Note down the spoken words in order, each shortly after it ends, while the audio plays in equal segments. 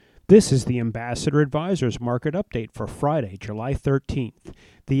This is the Ambassador Advisors Market Update for Friday, July 13th.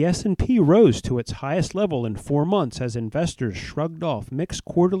 The S&P rose to its highest level in 4 months as investors shrugged off mixed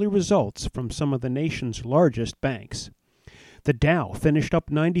quarterly results from some of the nation's largest banks. The Dow finished up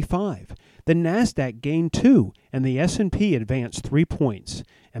 95. The Nasdaq gained 2, and the S&P advanced 3 points.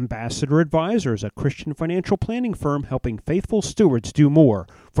 Ambassador Advisors, a Christian financial planning firm helping faithful stewards do more.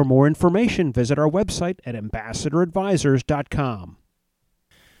 For more information, visit our website at ambassadoradvisors.com.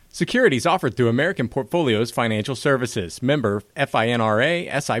 Securities offered through American Portfolios Financial Services, member FINRA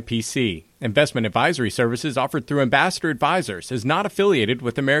SIPC. Investment advisory services offered through Ambassador Advisors is not affiliated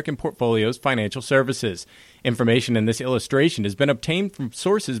with American Portfolios Financial Services. Information in this illustration has been obtained from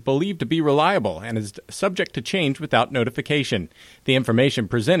sources believed to be reliable and is subject to change without notification. The information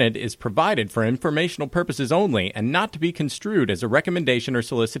presented is provided for informational purposes only and not to be construed as a recommendation or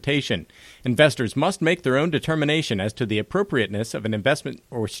solicitation. Investors must make their own determination as to the appropriateness of an investment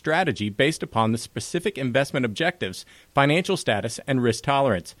or strategy based upon the specific investment objectives, financial status, and risk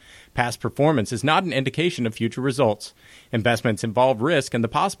tolerance. Past performance is not an indication of future results. Investments involve risk and the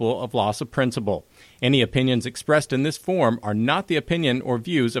possible of loss of principal. Any opinions expressed in this form are not the opinion or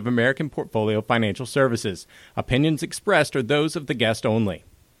views of American Portfolio Financial Services. Opinions expressed are those of the guest only.